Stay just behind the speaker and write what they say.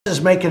is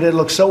making it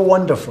look so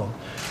wonderful,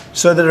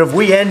 so that if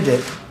we end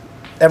it,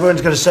 everyone's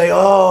going to say,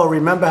 oh,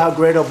 remember how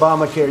great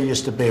Obamacare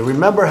used to be.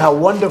 Remember how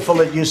wonderful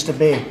it used to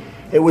be.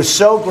 It was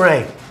so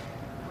great.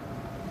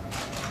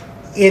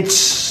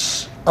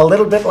 It's a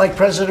little bit like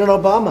President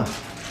Obama.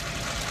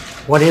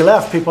 When he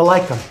left, people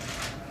liked him.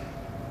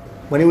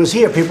 When he was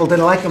here, people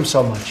didn't like him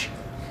so much.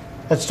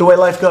 That's the way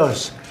life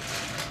goes.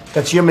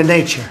 That's human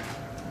nature.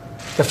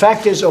 The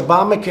fact is,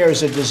 Obamacare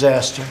is a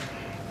disaster.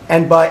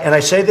 And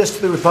I say this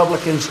to the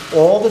Republicans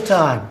all the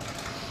time,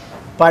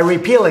 by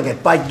repealing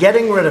it, by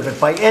getting rid of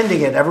it, by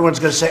ending it, everyone's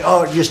going to say,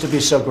 oh, it used to be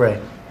so great.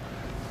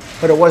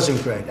 But it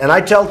wasn't great. And I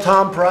tell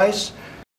Tom Price,